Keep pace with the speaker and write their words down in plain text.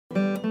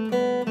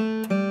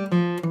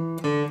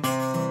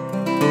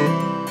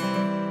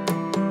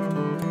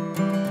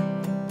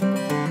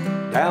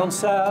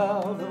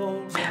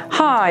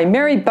Hi,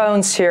 Mary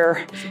Bones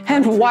here,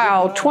 and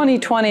wow,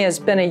 2020 has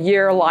been a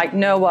year like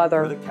no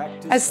other.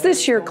 As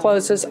this year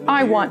closes,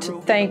 I want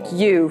to thank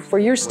you for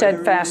your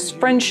steadfast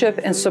friendship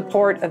and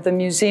support of the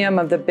Museum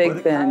of the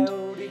Big Bend.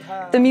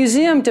 The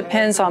museum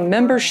depends on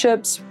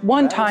memberships,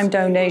 one-time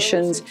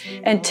donations,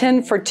 and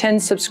 10 for 10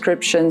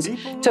 subscriptions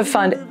to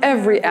fund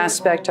every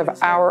aspect of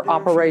our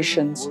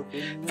operations.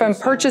 From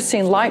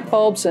purchasing light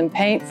bulbs and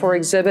paint for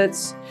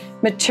exhibits,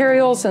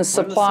 materials and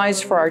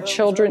supplies for our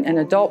children and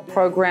adult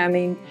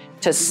programming,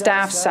 to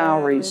staff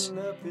salaries.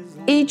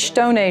 Each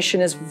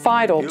donation is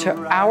vital to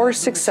our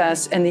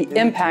success and the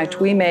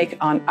impact we make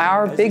on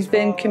our Big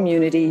Bend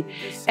community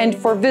and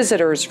for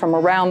visitors from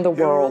around the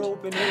world.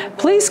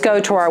 Please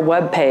go to our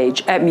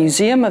webpage at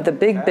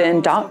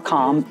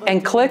museumofthebigbend.com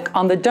and click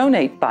on the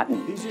Donate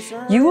button.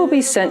 You will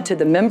be sent to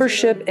the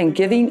Membership and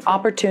Giving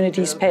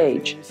Opportunities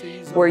page,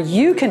 where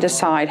you can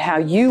decide how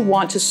you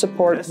want to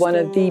support one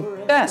of the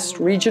best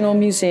regional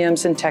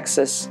museums in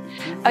Texas.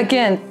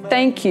 Again,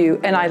 thank you,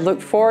 and I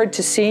look forward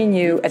to seeing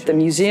you at the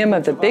Museum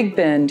of the Big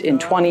Bend in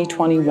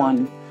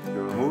 2021.